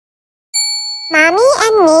Mommy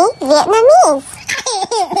and me Vietnamese.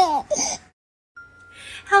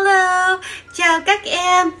 Hello, chào các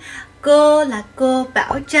em. Cô là cô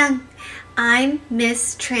Bảo Trân. I'm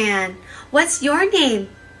Miss Tran. What's your name?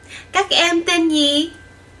 Các em tên gì?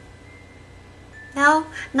 Đâu,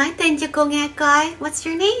 nói tên cho cô nghe coi. What's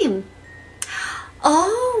your name?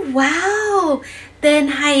 Oh, wow. Tên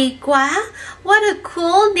hay quá. What a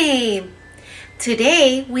cool name.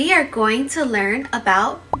 Today we are going to learn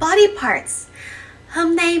about body parts.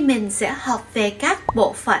 Hôm nay mình sẽ học về các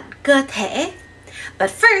bộ phận cơ thể. But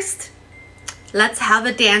first, let's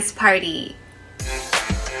have a dance party.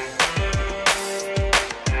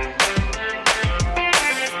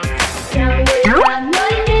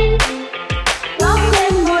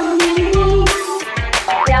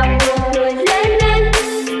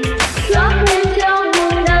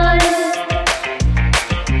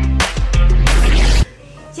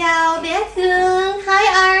 Chào bé thương. Hi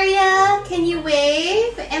Aria, can you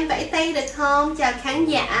wave? Em vẫy tay được không? Chào khán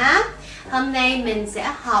giả. Hôm nay mình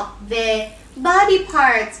sẽ học về body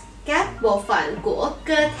parts, các bộ phận của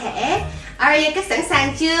cơ thể. Aria, các sẵn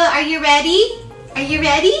sàng chưa? Are you ready? Are you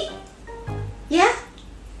ready? Yeah?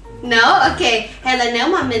 No? Ok. Hay là nếu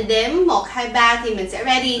mà mình đếm 1, 2, 3 thì mình sẽ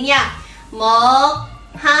ready nha. 1,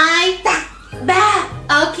 2, 3.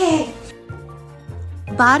 Ok.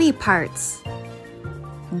 Body parts.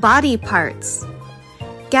 Body parts.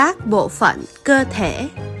 Các bộ phận cơ thể.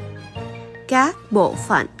 Các bộ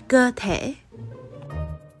phận cơ thể.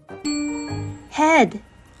 Head.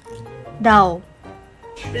 Đầu.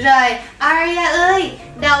 Rồi, Aria ơi,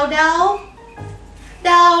 đầu đâu?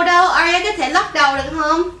 Đầu đâu? Aria có thể lắc đầu được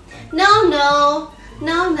không? No, no.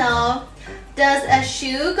 No, no. Does a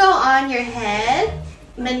shoe go on your head?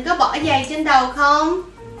 Mình có bỏ giày trên đầu không?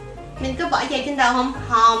 Mình có bỏ giày trên đầu không?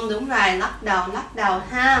 Không, đúng rồi, lắc đầu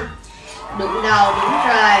ha. Đụng đầu, đúng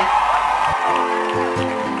rồi.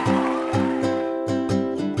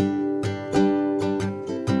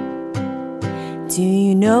 Do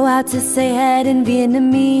you know how to say head in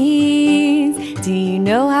Vietnamese? Do you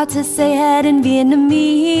know how to say head in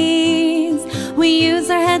Vietnamese? We use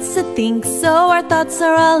our heads to think, so our thoughts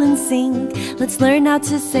are all in sync. Let's learn how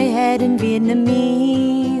to say head in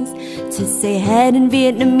Vietnamese. To say head in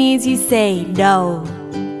Vietnamese, you say đầu.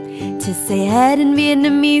 To say head in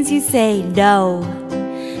Vietnamese, you say đầu.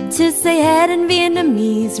 To say head in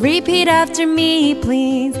Vietnamese, repeat after me,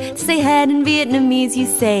 please. To say head in Vietnamese, you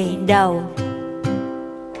say đầu.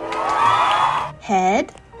 Head.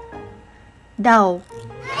 Đầu.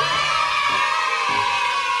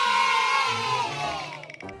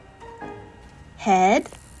 Head.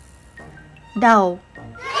 Đầu.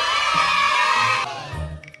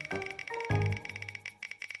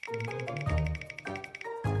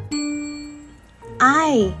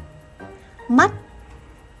 Eye. Mắt.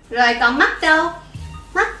 Rồi còn mắt đâu?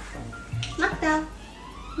 Mắt. Mắt đâu?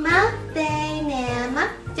 Mắt đây nè, mắt.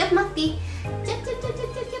 Chớp mắt đi. Chớp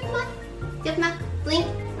mắt. Chớp mắt. Blink.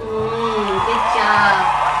 Good job.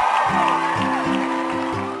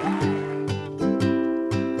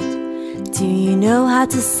 Do you know how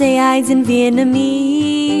to say eyes in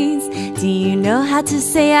Vietnamese? Do you know how to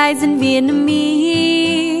say eyes in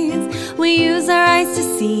Vietnamese? We use our eyes to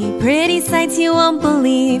see pretty sights you won't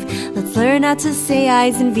believe. Let's learn how to say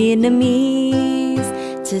eyes in Vietnamese.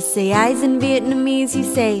 To say eyes in Vietnamese, you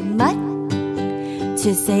say mắt.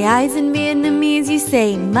 To say eyes in Vietnamese, you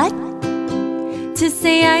say mắt. To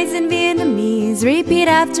say eyes in Vietnamese, repeat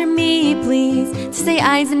after me, please. To say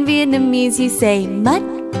eyes in Vietnamese, you say mắt.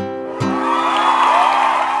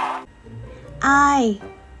 Eye.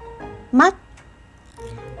 Mắt.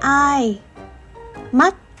 Eye.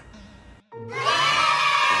 Mắt.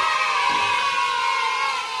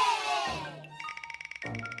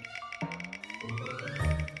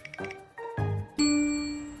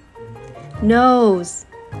 Nose.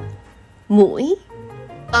 Mũi.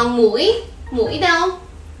 Còn mũi. Mũi đâu?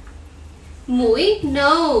 Mũi.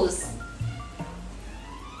 Nose.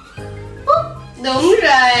 Đúng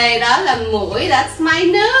rồi, đó là mũi. That's my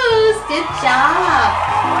nose. Good job.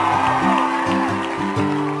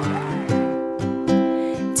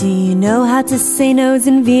 Do you know how to say nose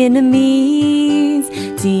in Vietnamese?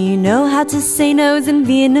 Do you know how to say nose in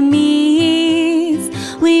Vietnamese?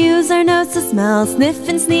 We use our nose to smell, sniff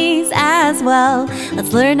and sneeze as well.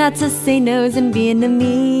 Let's learn how to say nose in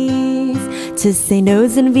Vietnamese. To say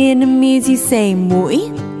nose in Vietnamese, you say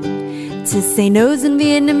mũi. To say nose in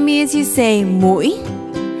Vietnamese, you say mũi.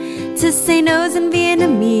 To say nose in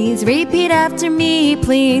Vietnamese, repeat after me,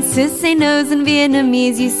 please. To say nose in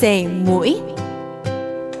Vietnamese, you say mũi.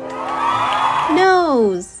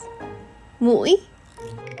 Nose. Mũi.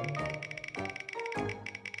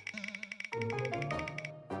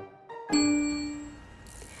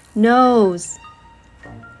 Nose,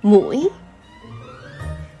 mũi.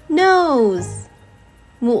 Nose,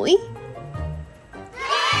 mũi.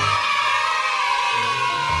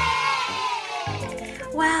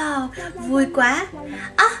 Wow, vui quá.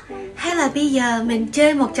 Hay là bây giờ mình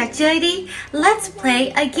chơi một trò chơi đi. Let's play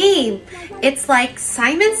a game. It's like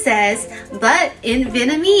Simon says, but in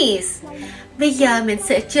Vietnamese. Bây giờ mình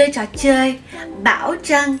sẽ chơi trò chơi bảo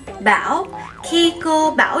Trân bảo. Khi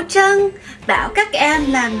cô bảo Trân bảo các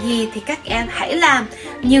em làm gì thì các em hãy làm.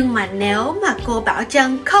 Nhưng mà nếu mà cô bảo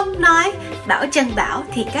Trân không nói bảo Trân bảo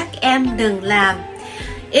thì các em đừng làm.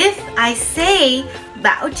 If I say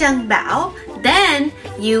bảo Trân bảo, then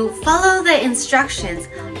you follow the instructions.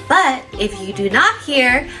 But if you do not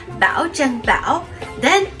hear bảo Trân bảo,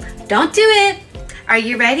 then don't do it.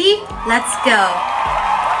 Are you ready? Let's go.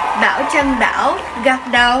 Bảo Trân bảo gật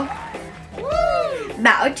đầu.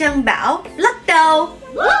 Bảo Trân bảo lắc đầu.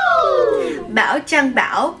 Bảo Trân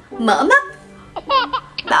bảo mở mắt.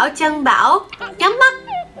 Bảo Trân bảo nhắm mắt.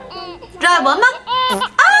 Rồi mở mắt.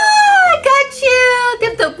 I got you.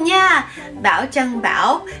 Tiếp tục nha. Bảo Trân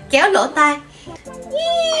bảo kéo lỗ tai.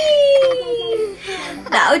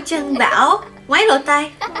 Bảo Trân bảo ngoáy lỗ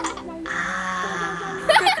tai.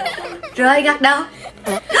 Rồi gật đầu.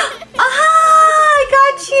 I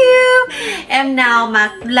got you. Em nào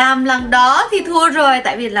mà làm lần đó thì thua rồi.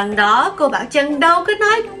 Tại vì lần đó cô Bảo Trân đâu có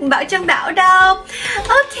nói Bảo Trân bảo đâu.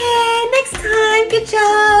 Ok, next time. Good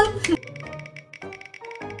job.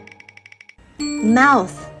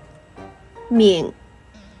 Mouth, miệng.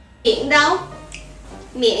 Miệng đâu?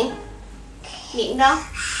 Miệng. Miệng đâu?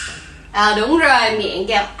 Đúng rồi, miệng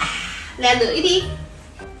kìa. Le lưỡi đi.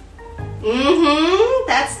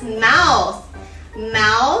 That's mouth.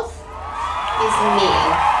 Mouth is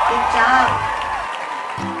miệng. Good job.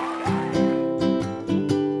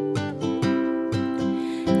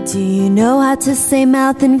 Do you know how to say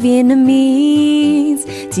mouth in Vietnamese?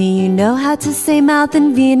 Do you know how to say mouth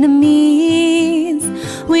in Vietnamese?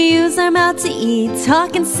 We use our mouth to eat,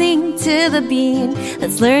 talk and sing to the beat.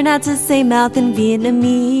 Let's learn how to say mouth in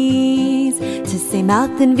Vietnamese. To say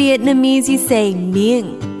mouth in Vietnamese, you say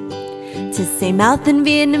miệng. To say mouth in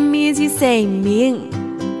Vietnamese, you say miệng.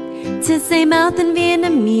 To say mouth in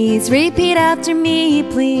Vietnamese, repeat after me,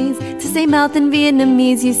 please. To say mouth in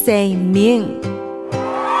Vietnamese, you say miệng.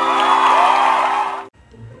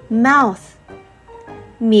 Mouth,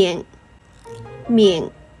 miệng. Miệng.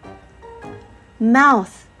 Mouth,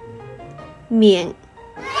 miệng.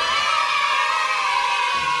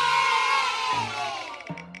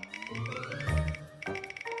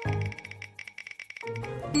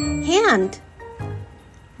 Hand,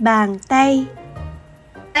 bàn tay.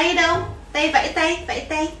 Tay đâu? Tay vẫy tay, vẫy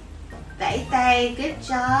tay. Vẫy tay, good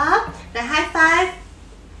job. Rồi high five.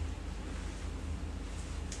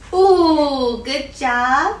 Good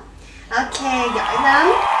job. Ok, giỏi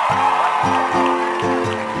lắm.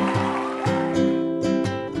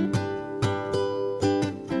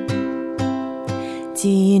 Do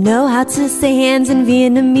you know how to say hands in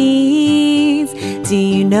Vietnamese? Do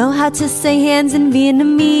you know how to say hands in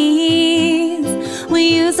Vietnamese? We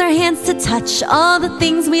use our hands to touch all the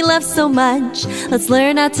things we love so much. Let's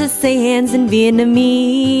learn how to say hands in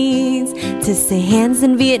Vietnamese. To say hands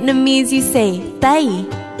in Vietnamese, you say tay.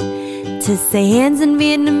 To say hands in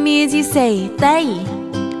Vietnamese, you say tay.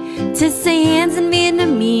 To say hands in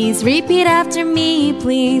Vietnamese, repeat after me,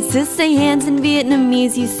 please. To say hands in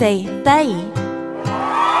Vietnamese, you say tay.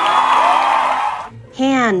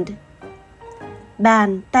 Hand,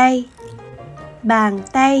 bàn tay. Bàn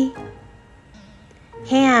tay.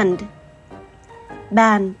 Hand,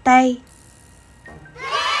 bàn tay.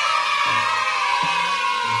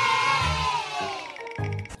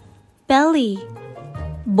 Belly,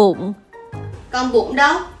 bụng. Còn bụng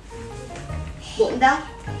đâu? Bụng đâu?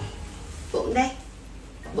 Bụng đây.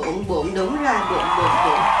 Bụng, bụng, đúng rồi. Bụng, bụng,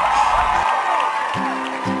 bụng.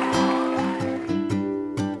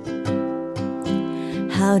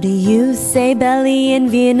 How do you say belly in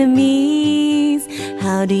Vietnamese?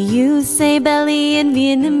 How do you say belly in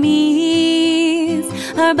Vietnamese?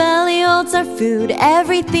 Our belly holds our food,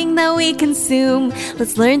 everything that we consume.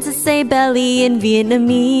 Let's learn to say belly in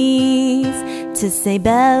Vietnamese. To say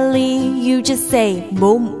belly, you just say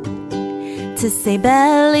bụng. To say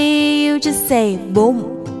belly, you just say bụng.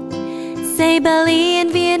 Say belly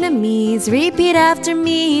in Vietnamese, repeat after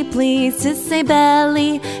me, please. To say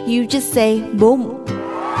belly, you just say bụng.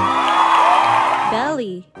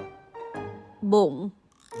 Belly, bụng.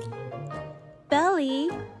 Belly,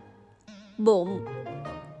 bụng.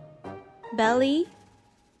 Belly,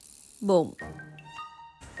 bụng.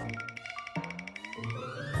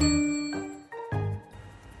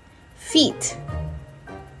 Feet,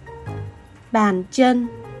 bàn chân.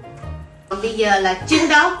 Còn bây giờ là chân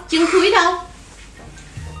đâu? Chân thúi đâu?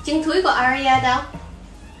 Chân thúi của Aria đâu?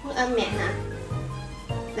 Muốn ôm mẹ hả?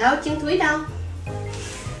 Đâu, chân thúi đâu?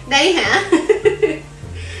 Đây hả?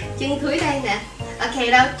 Chân thúi đây nè. Ok,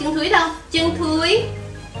 đâu? Chân thúi đâu? Chân thúi.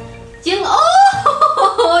 Chân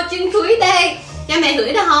chân thúi đây. Cho mẹ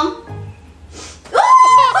hửi được không?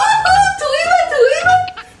 Thúi quá.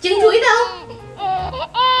 Chân thúi đâu?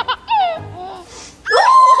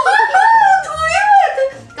 Thúi quá.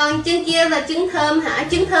 Còn chân kia là chân thơm hả?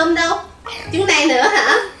 Chân thơm đâu? Chân này nữa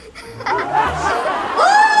hả?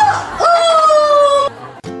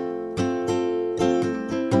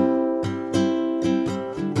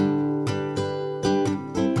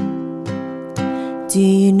 Do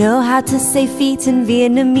you know how to say feet in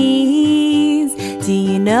Vietnamese? Do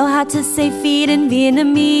you know how to say feet in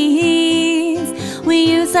Vietnamese? We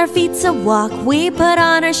use our feet to walk, we put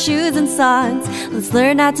on our shoes and socks. Let's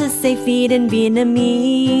learn how to say feet in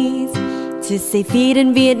Vietnamese. To say feet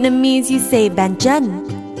in Vietnamese, you say bàn chân.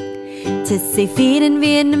 To say feet in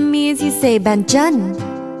Vietnamese, you say bàn chân.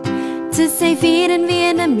 To say feet in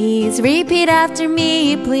Vietnamese, repeat after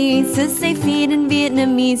me, please. To say feet in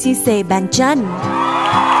Vietnamese, you say bàn chân.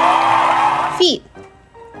 Feet.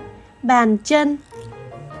 Bàn chân.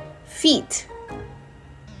 Feet.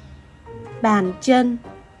 Bàn chân.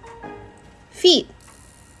 Feet.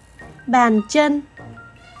 Bàn chân.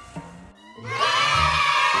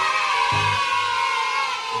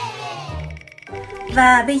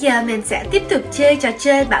 Và bây giờ mình sẽ tiếp tục chơi trò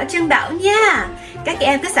chơi bảo chân bảo nha. Các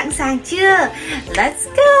em có sẵn sàng chưa?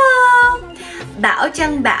 Let's go. Bảo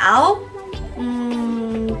chân bảo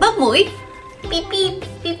bóp mũi. Pip pip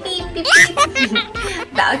pip pip pip pip.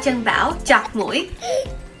 Bảo chân bảo chọc mũi.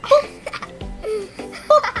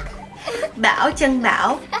 Bảo chân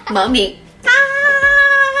bảo mở miệng.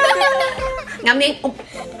 Ngậm miệng.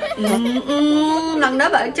 Lần đó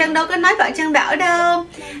bảo chân đâu có nói bảo chân bảo đâu.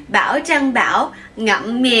 Bảo chân bảo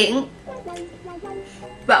ngậm miệng.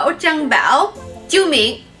 Bảo chân bảo chu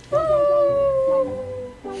miệng.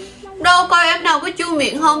 Đâu coi em nào có chu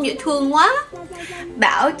miệng không, dễ thương quá.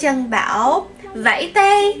 Bảo chân bảo vẫy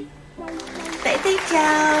tay. Vẫy tay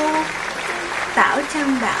chào. Bảo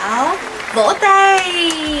chân bảo vỗ tay.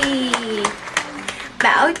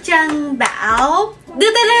 Bảo chân bảo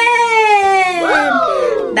đưa tay lên.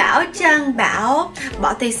 Bảo chân bảo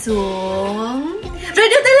bỏ tay xuống rồi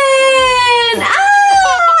đưa tay lên.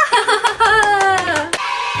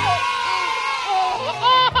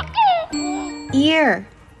 Ear.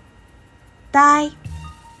 Tai.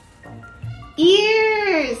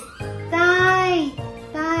 Ears. Tai.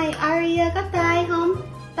 Tai. Aria có tai không?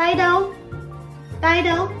 Tai đâu? Tai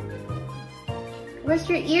đâu? Where's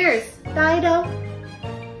your ears? Tai đâu?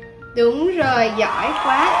 Đúng rồi, giỏi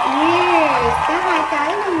quá. Ears. Có 2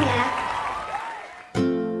 cái luôn nha.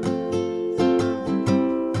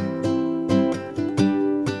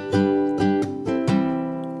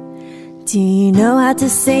 Do you know how to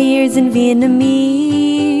say ears in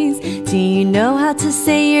Vietnamese? Do you know how to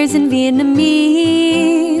say ears in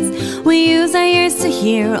Vietnamese? We use our ears to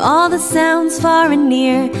hear all the sounds far and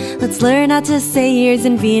near. Let's learn how to say ears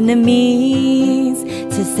in Vietnamese.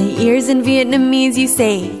 To say ears in Vietnamese, you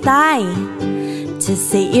say tai. To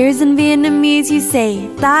say ears in Vietnamese, you say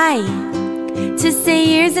tai. To say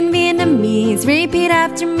ears in Vietnamese, repeat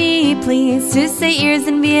after me, please. To say ears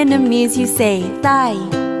in Vietnamese, you say tai.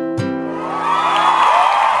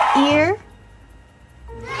 Ear.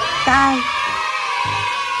 Tai.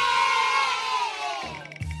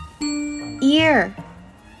 Ear.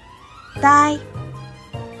 Tai.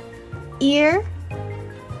 Ear.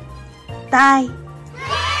 Tai.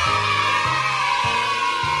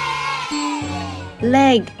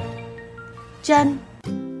 Leg. Chân.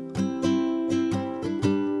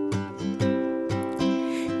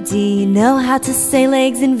 Do you know how to say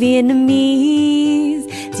legs in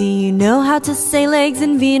Vietnamese? Do you know how to say legs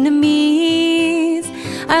in Vietnamese?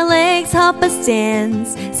 Our legs help us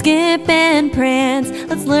dance, skip and prance.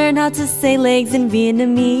 Let's learn how to say legs in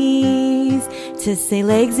Vietnamese. To say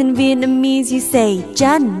legs in Vietnamese, you say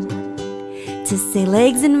chân. To say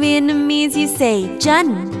legs in Vietnamese, you say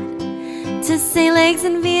chân. To say legs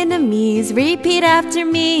in Vietnamese, repeat after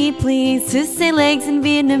me, please. To say legs in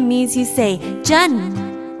Vietnamese, you say chân.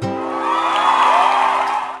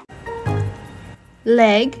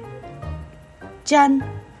 Leg. Chân.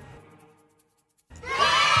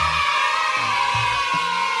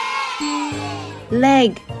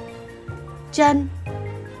 Leg. Chân.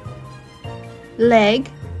 Leg.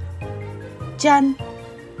 Chân.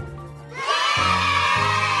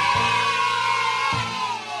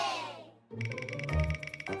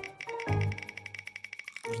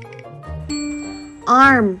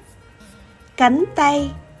 Arm, cánh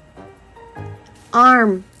tay.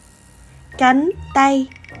 Arm, cánh tay.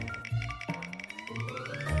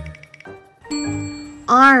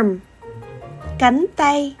 Arm, cánh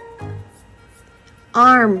tay.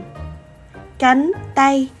 Arm, cánh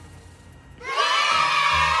tay.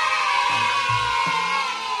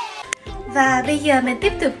 Và bây giờ mình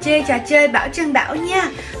tiếp tục chơi trò chơi bảo chân bảo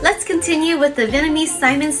nha. Let's continue with the Vietnamese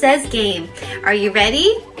Simon Says game. Are you ready?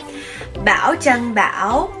 Bảo chân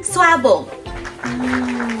bảo xoa bụng.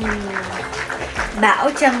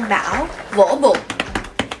 Bảo chân bảo vỗ bụng.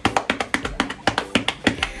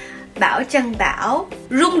 Bảo chân bảo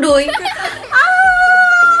rung đùi.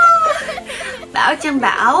 Bảo chân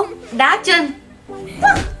bảo đá chân.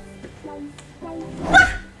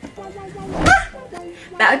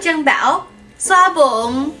 Bảo chân bảo xoa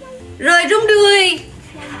bụng rồi rung đùi.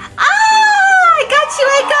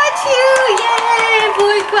 I got you. Yeah,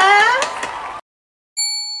 vui quá.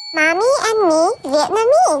 Mommy and me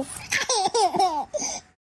Vietnamese.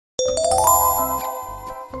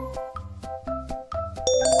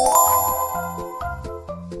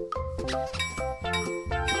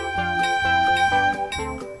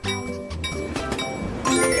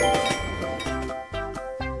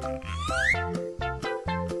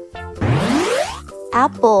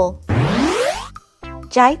 Apple,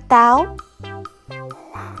 trái táo.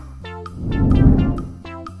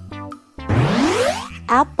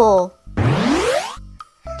 Apple,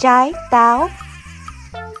 trái táo.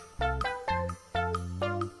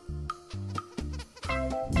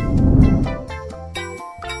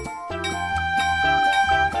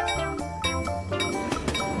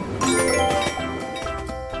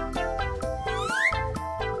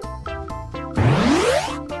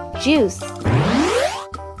 Juice,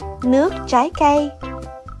 nước trái cây.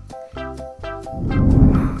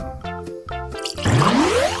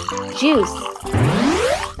 Juice,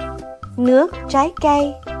 nước trái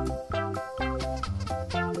cây.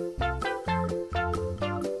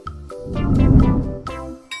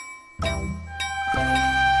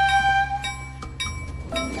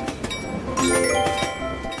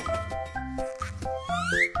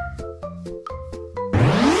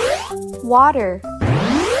 Water,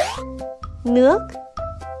 nước.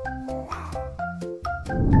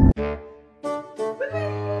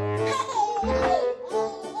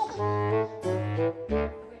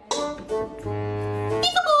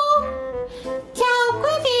 Chào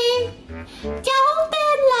quý vị. Cháu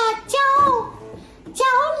tên là Châu.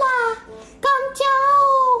 Cháu là con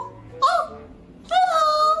trâu.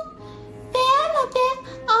 Hello. Bé là bé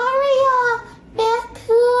Aria. Bé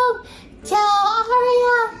thương. Chào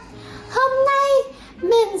Aria. Hôm nay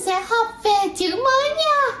mình sẽ học về chữ mới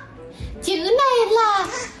nha. Chữ này là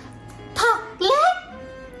Toddlers.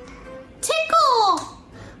 Tickle.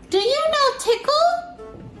 Do you know tickle?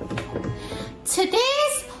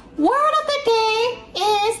 Today's word of the day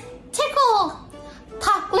is tickle.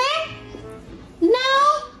 Toddlers. Now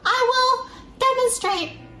I will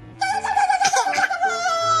demonstrate.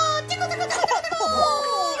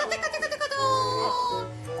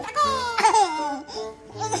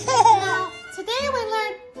 Now, today we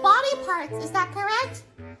learned body parts. Is that correct?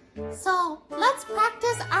 So let's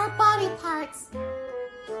practice our body parts.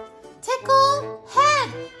 Tickle head.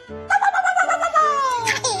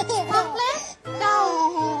 Toddlers, go.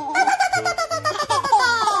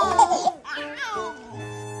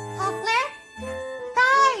 Toddlers,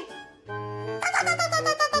 thigh.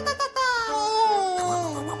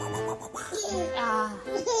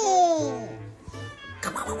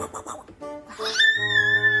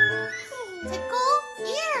 Tickle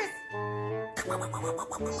ears.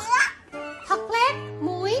 Toddlers,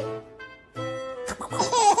 mũi.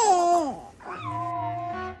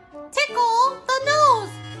 Tickle the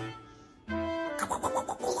nose.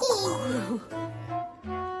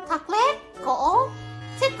 Toddlers, cổ.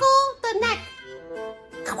 Tickle the neck.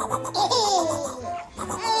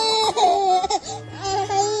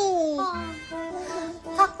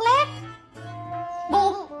 Toddlers,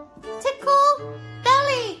 bụng. Tickle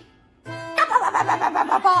belly.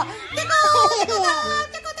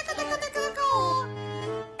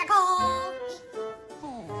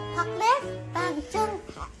 Toddlers, bàn chân.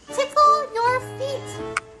 Tickle your feet.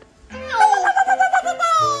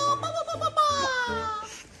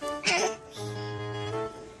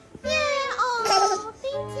 Yeah,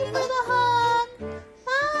 thank you for the hug.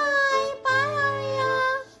 Bye, Aria.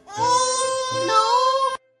 No.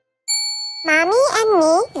 Mommy and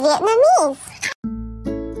me Vietnamese.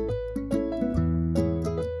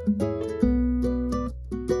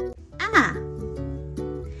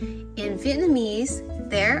 In Vietnamese,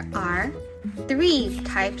 there are 3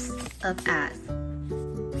 types of as.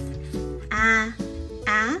 a,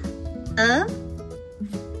 a.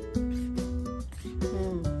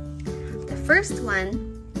 The first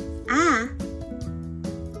one, a,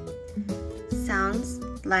 sounds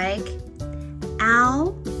like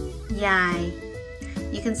ow, yai.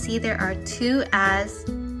 You can see there are two as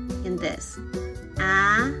in this.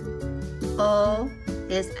 A, o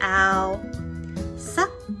is ow, sa,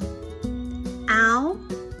 ow.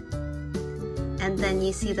 And then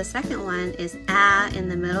you see the second one is a in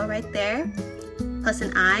the middle right there. Plus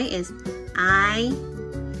an I is I.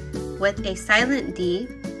 With a silent D,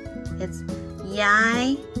 it's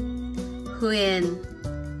yai, huyen,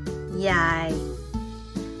 yai,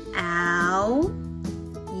 ow,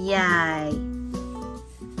 yai.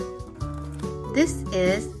 This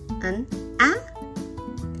is an a.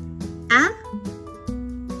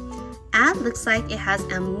 A looks like it has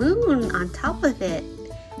a moon on top of it.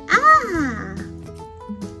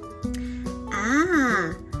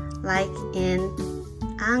 Like in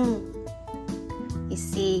ang. You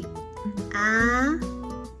see an.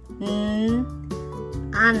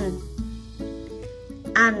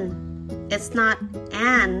 It's not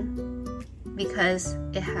an because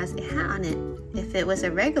it has a hat on it. If it was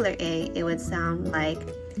a regular A, it would sound like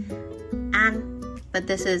an, but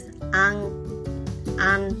this is an.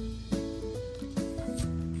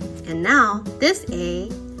 And now this A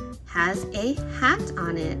has a hat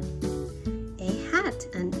on it. A hat,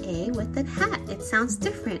 an A with a hat. It sounds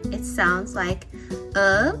different. It sounds like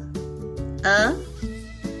a.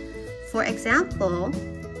 For example,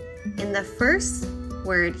 in the first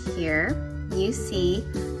word here, you see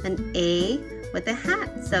an A with a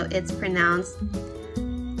hat. So it's pronounced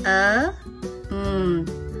sa,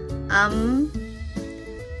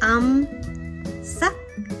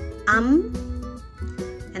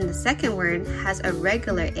 and the second word has a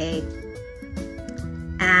regular A.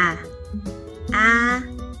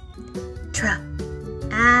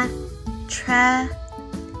 Tra,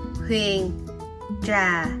 huyen,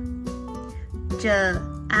 dra, ja,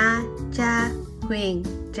 huyen,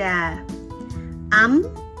 ja,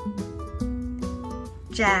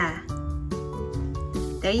 ja.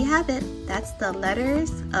 There you have it. That's the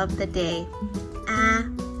letters of the day. A,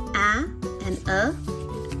 and a.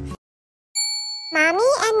 Mommy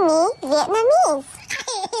and me Vietnamese.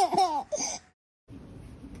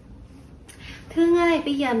 Thương ơi,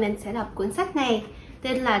 bây giờ mình sẽ đọc cuốn sách này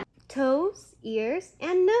tên là Toes, Ears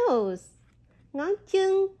and Nose. Ngón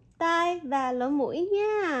chân, tai và lỗ mũi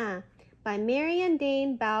nha. By Marian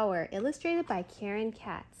Dane Bauer, illustrated by Karen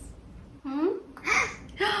Katz.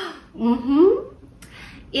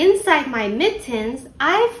 Inside my mittens,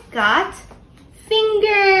 I've got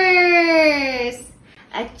fingers.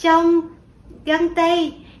 Ở trong găng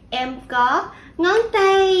tay, em có ngón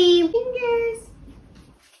tay. Fingers.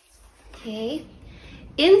 Okay.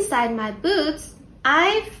 Inside my boots,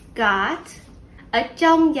 I've got. Ở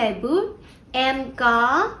trong giày boot, em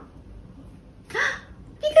có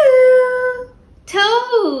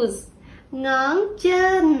toes, ngón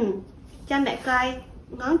chân. Cho mẹ coi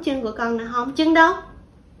ngón chân của con nè không? Chân đâu?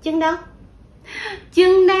 Chân đâu?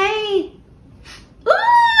 Chân đây.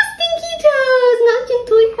 Stinky toes, ngón chân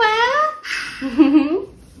thúi quá.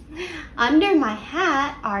 Under my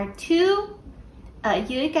hat are two. Ở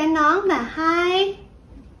dưới cái nón là hai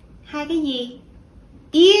cái gì?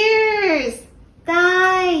 Ears,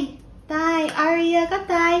 tai. Aria có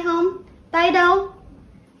tai không? Tai đâu?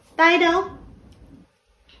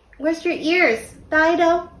 Where's your ears? Tai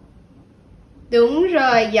đâu? Đúng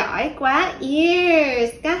rồi, giỏi quá.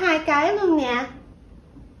 Ears, có hai cái luôn nè.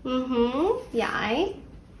 Giỏi.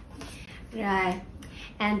 Rồi.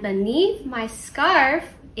 And beneath my scarf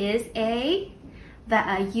is a. Và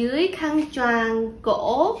ở dưới khăn choàng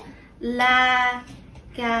cổ là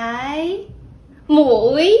cái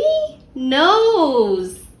mũi.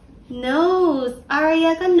 Nose.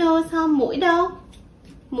 Aria có nose không? Mũi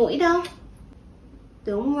đâu?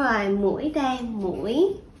 Đúng rồi, mũi đây,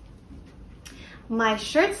 mũi. My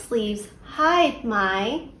shirt sleeves hide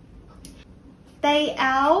my. Tay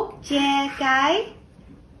áo che cái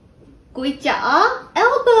cùi chỏ.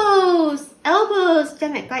 Elbows. Cho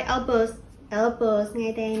mẹ coi elbows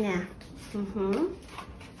ngay đây nè.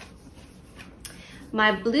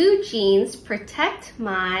 My blue jeans protect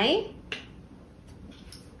my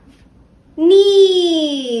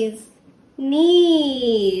knees.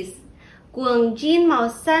 Quần jean màu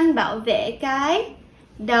xanh bảo vệ cái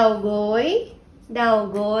đầu gối.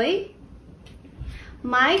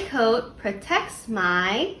 My coat protects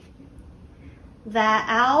my. Và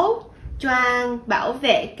áo choàng bảo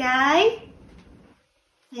vệ cái.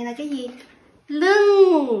 Này là cái gì?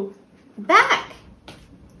 Lưng. Back.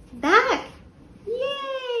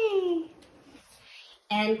 Yay.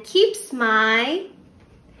 And keep smile.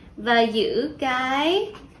 Và giữ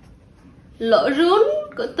cái lỗ rún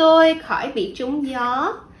của tôi khỏi bị trúng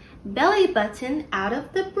gió. Belly button out of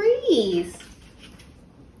the breeze.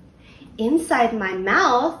 Inside my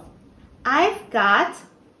mouth, I've got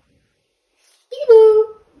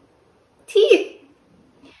teeth.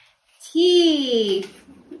 Teeth.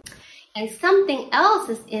 And something else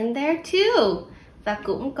is in there too. Và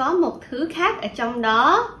cũng có một thứ khác ở trong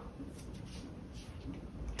đó.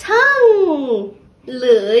 Tongue.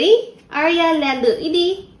 Lưỡi. Aria, là lưỡi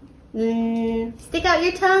đi. Stick out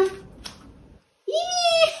your tongue.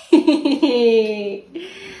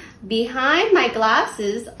 Behind my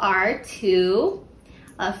glasses are two.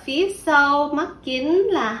 Ở phía sau mắt kính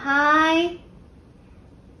là hai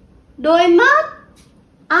đôi mắt.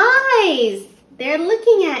 Eyes. They're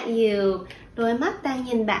looking at you. Đôi mắt đang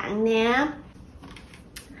nhìn bạn nè.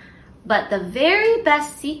 But the very best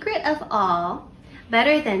secret of all,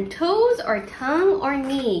 better than toes or tongue or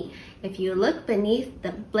knee, if you look beneath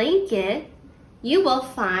the blanket, you will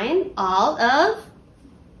find all of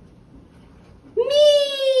me!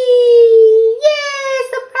 Yay!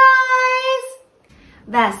 Surprise!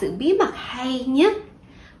 Và sự bí mật hay nhất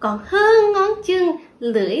còn hơn ngón chân,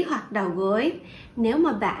 lưỡi hoặc đầu gối. Nếu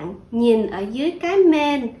mà bạn nhìn ở dưới cái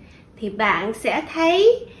mền thì bạn sẽ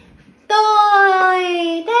thấy tôi.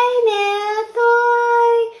 Đây nè,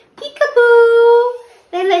 tôi. Peekaboo.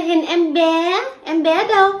 Đây là hình em bé. Em bé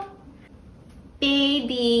đâu?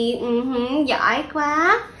 Baby. Giỏi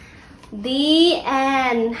quá. The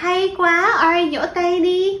end. Hay quá. Ơi, vỗ tay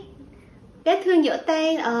đi. Bé Thương vỗ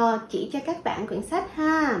tay. Chỉ cho các bạn quyển sách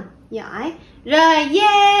ha. Giỏi. Rồi,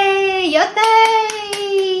 yay. Vỗ tay.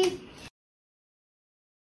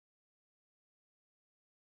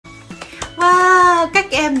 Wow,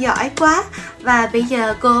 các em giỏi quá. Và bây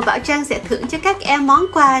giờ cô Bảo Trân sẽ thưởng cho các em món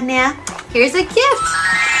quà nè. Here's a gift.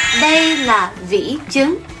 Đây là vỉ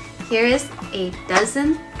trứng. Here is a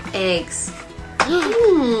dozen eggs.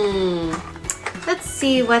 Let's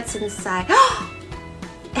see what's inside.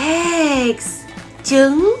 Eggs.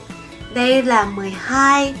 Trứng. Đây là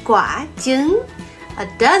 12 quả trứng. A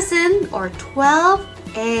dozen or 12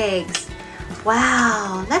 eggs.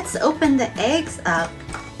 Wow, let's open the eggs up.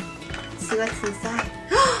 See what's inside.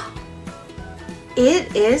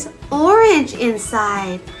 It is orange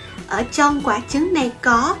inside. Ở trong quả trứng này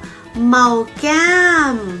có màu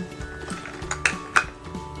cam,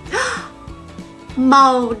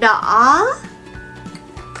 màu đỏ,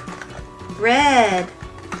 red,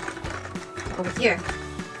 over here,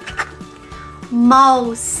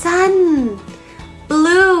 màu xanh,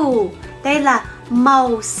 blue. Đây là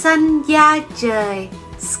màu xanh da trời,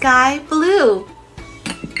 sky blue.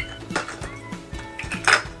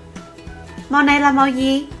 Màu này là màu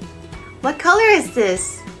gì? What color is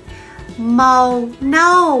this? Màu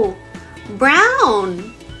nâu, brown.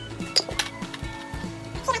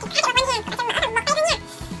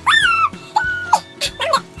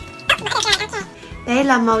 Đây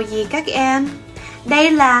là màu gì các em?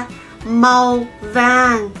 Đây là màu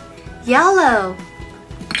vàng, yellow.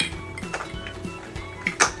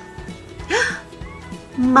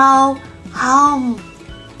 Màu hồng,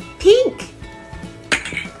 pink.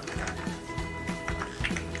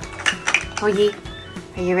 Màu gì?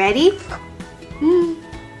 Are you ready?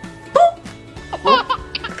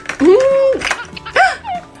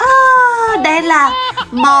 Đây là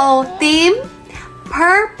màu tím,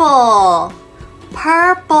 purple,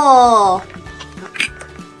 purple.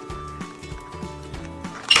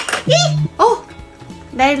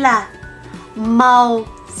 Đây là màu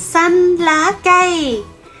xanh lá cây,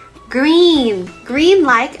 green, green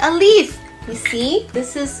like a leaf. You see,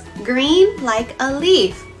 this is green like a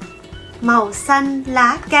leaf. Màu xanh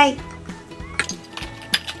lá cây.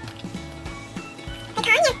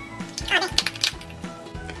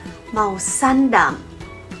 Màu xanh đậm,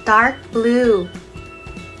 dark blue,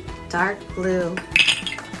 dark blue,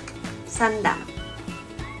 xanh đậm.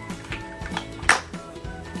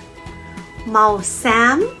 Màu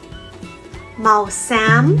xám, màu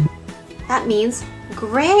xám. That means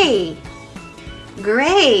gray,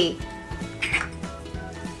 gray.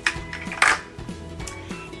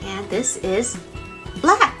 And this is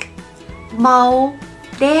black, màu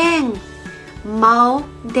đen, màu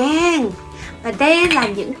đen. Và đây là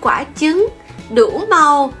những quả trứng đủ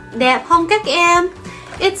màu, đẹp không các em?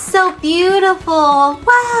 It's so beautiful.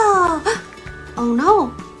 Wow. Oh no.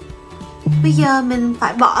 Bây giờ mình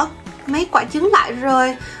phải bỏ mấy quả trứng lại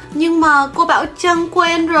rồi. Nhưng mà cô Bảo Trân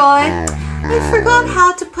quên rồi. I forgot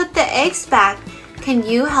how to put the eggs back. Can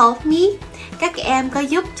you help me? Các em có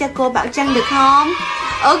giúp cho cô Bảo Trân được không?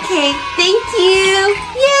 Okay, thank you.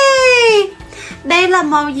 Yay. Đây là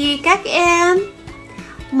màu gì các em?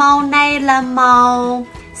 Màu này là màu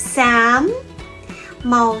xám.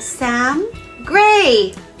 Màu xám.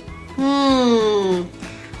 Gray.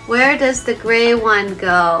 Where does the gray one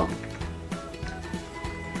go?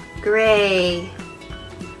 Gray.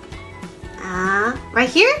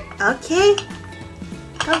 Right here? Okay.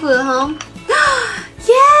 Có vừa không?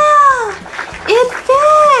 Yeah! It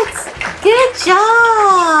fits! Good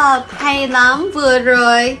job! Hay lắm, vừa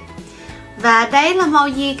rồi. Và đây là màu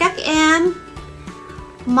gì các em?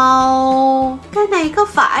 Màu... Cái này có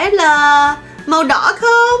phải là màu đỏ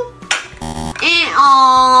không?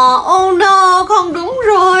 Oh no, không đúng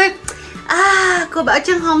rồi. Cô bảo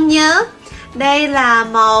Trân không nhớ. Đây là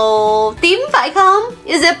màu tím phải không?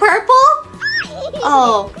 Is it purple?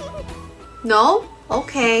 Oh. No?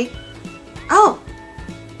 Okay. Oh.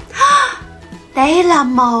 Đây là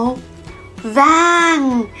màu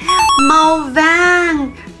vàng. Màu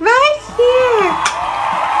vàng. Right here.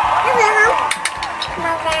 Có vừa không?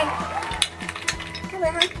 Màu vàng. Có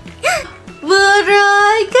vừa không? Vừa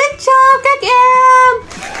rồi. Good job các em.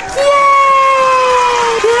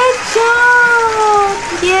 Yeah. Good job.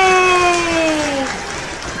 Yeah.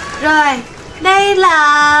 Rồi. Đây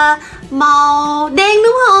là màu đen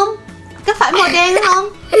đúng không? Có phải màu đen không?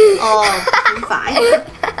 Không phải.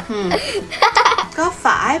 Có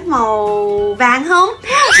phải màu vàng không?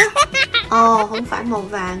 Không phải màu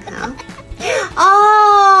vàng hả?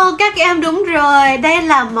 Các em đúng rồi. Đây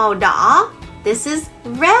là màu đỏ. This is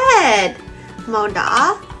red. Màu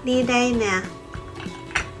đỏ. Đi đây nè.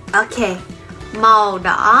 Ok. Màu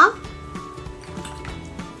đỏ.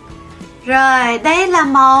 Rồi, đây là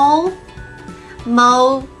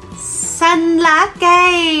màu xanh lá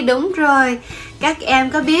cây. Đúng rồi. Các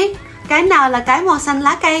em có biết cái nào là cái màu xanh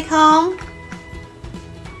lá cây không?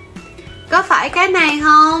 Có phải cái này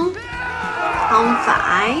không? Không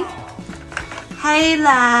phải. Hay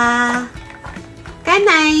là cái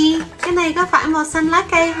này? Cái này có phải màu xanh lá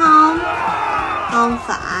cây không? Không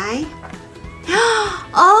phải.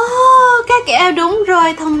 Các em đúng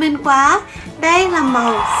rồi, thông minh quá. Đây là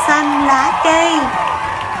màu xanh lá cây.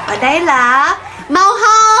 Và đây là màu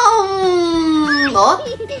hồng. Ủa?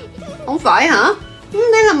 Không phải hả?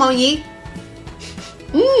 Đây là màu gì?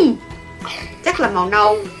 Chắc là màu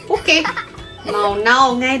nâu. Ok. Màu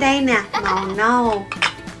nâu ngay đây nè. Màu nâu.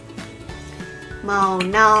 Màu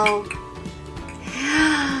nâu.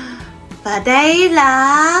 Và đây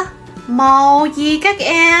là màu gì các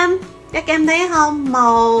em? Các em thấy không?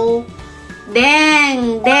 Màu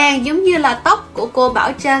đen. Đen giống như là tóc của cô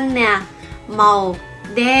Bảo Trân nè. Màu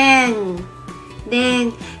đen.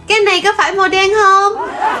 Đen. Cái này có phải màu đen không?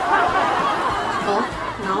 Ủa?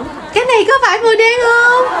 No. Cái này có phải màu đen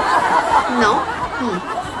không? No.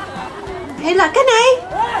 Hay là cái này?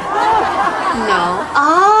 No.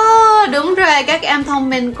 Đúng rồi, các em thông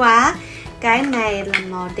minh quá. Cái này là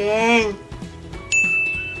màu đen.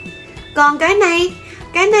 Còn cái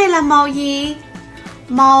này là màu gì?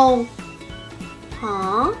 Màu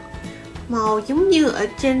màu giống như ở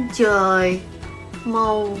trên trời.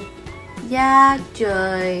 Màu da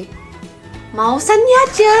trời. Màu xanh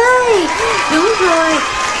da trời. Đúng rồi.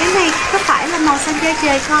 Cái này có phải là màu xanh da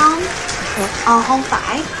trời không? Không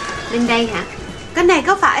phải. Bên đây hả? Cái này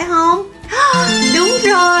có phải không? Đúng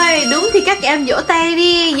rồi. Đúng thì các em vỗ tay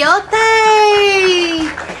đi. Vỗ tay.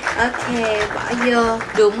 Ok, bỏ vô.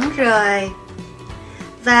 Đúng rồi.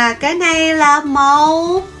 Và cái này là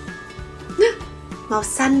màu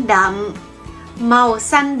xanh đậm. Màu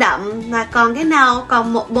xanh đậm. Và còn cái nào?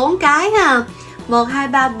 Còn 4 cái ha. 1, 2,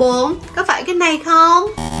 3, 4. Có phải cái này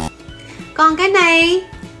không? Còn cái này?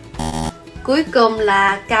 Cuối cùng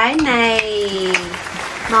là cái này.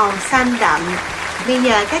 Màu xanh đậm. Bây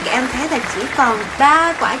giờ các em thấy là chỉ còn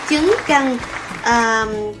 3 quả trứng cần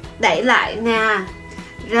đậy lại nè.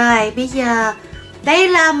 Rồi bây giờ đây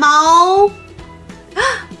là màu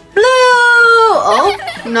blue.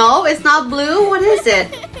 No, it's not blue. What is it?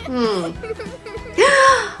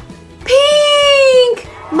 Pink.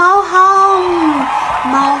 Màu hồng.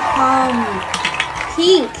 Màu hồng.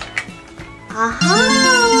 Pink.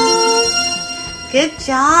 Good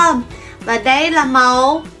job. Và đây là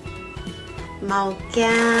màu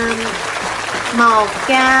cam. Màu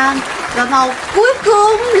cam. Và màu cuối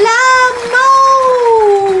cùng là màu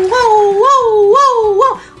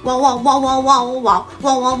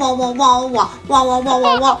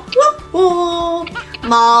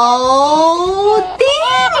màu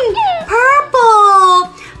tím. Purple.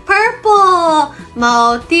 Purple.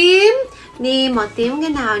 Màu tím. Đi màu tím cái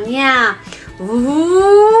nào nha.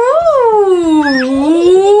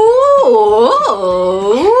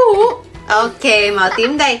 Ok, màu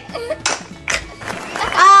tím đây.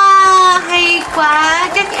 Hay quá,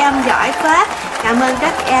 các em giỏi quá. Cảm ơn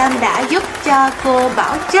các em đã giúp cho cô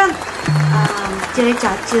Bảo Trân chơi trò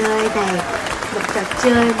chơi này. Một trò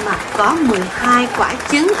chơi mà có 12 quả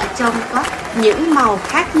trứng ở trong, có những màu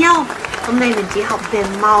khác nhau. Hôm nay mình chỉ học về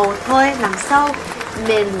màu thôi, lần sau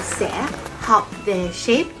mình sẽ học về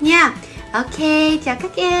shape nha. Ok, chào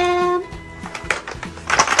các em.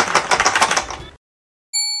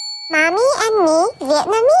 Mommy and me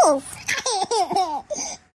Vietnamese.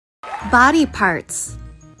 Body parts.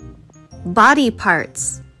 Body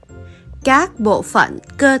parts. Các bộ phận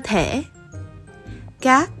cơ thể.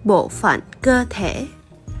 Các bộ phận cơ thể.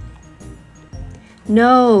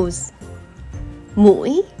 Nose.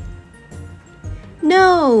 Mũi.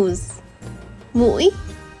 Nose. Mũi.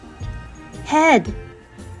 Head.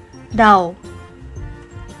 Đầu.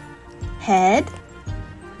 Head.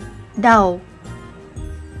 Đầu.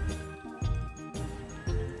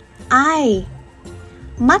 Eye.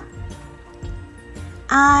 Mắt.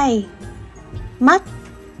 Eye. Mắt.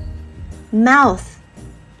 Mouth.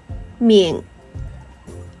 Miệng.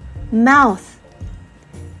 Mouth.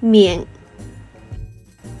 Miệng.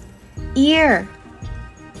 Ear.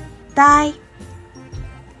 Tai.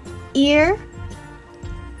 Ear.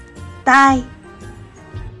 Tai.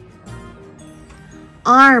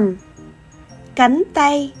 Arm. Cánh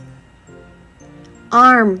tay.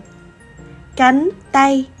 Arm. Cánh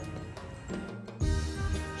tay.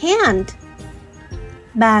 Hand.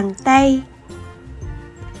 Bàn tay.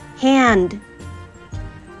 Hand.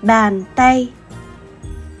 Bàn tay.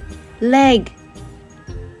 Leg.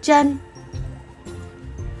 Chân.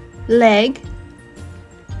 Leg.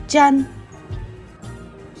 Chân.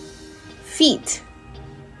 Feet.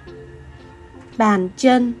 Bàn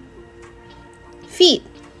chân. Feet.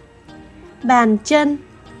 Bàn chân.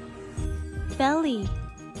 Belly.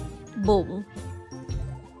 Bụng.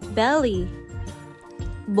 Belly.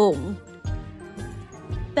 Bụng.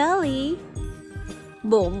 Belly.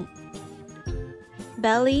 Bụng.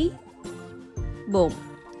 Belly. Bụng.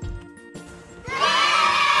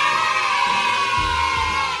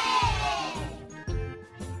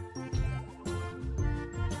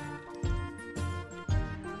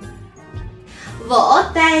 Vỗ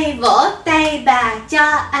tay bà cho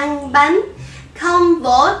ăn bánh. Không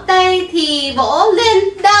vỗ tay thì vỗ lên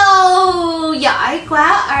đầu. Giỏi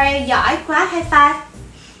quá, Aria, giỏi quá, high five.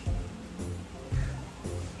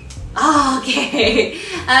 Ok.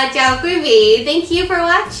 Chào quý vị. Thank you for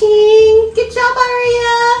watching. Good job,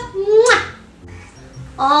 Aria.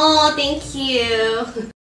 Oh, thank you.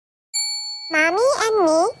 Mommy and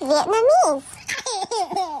me Vietnamese.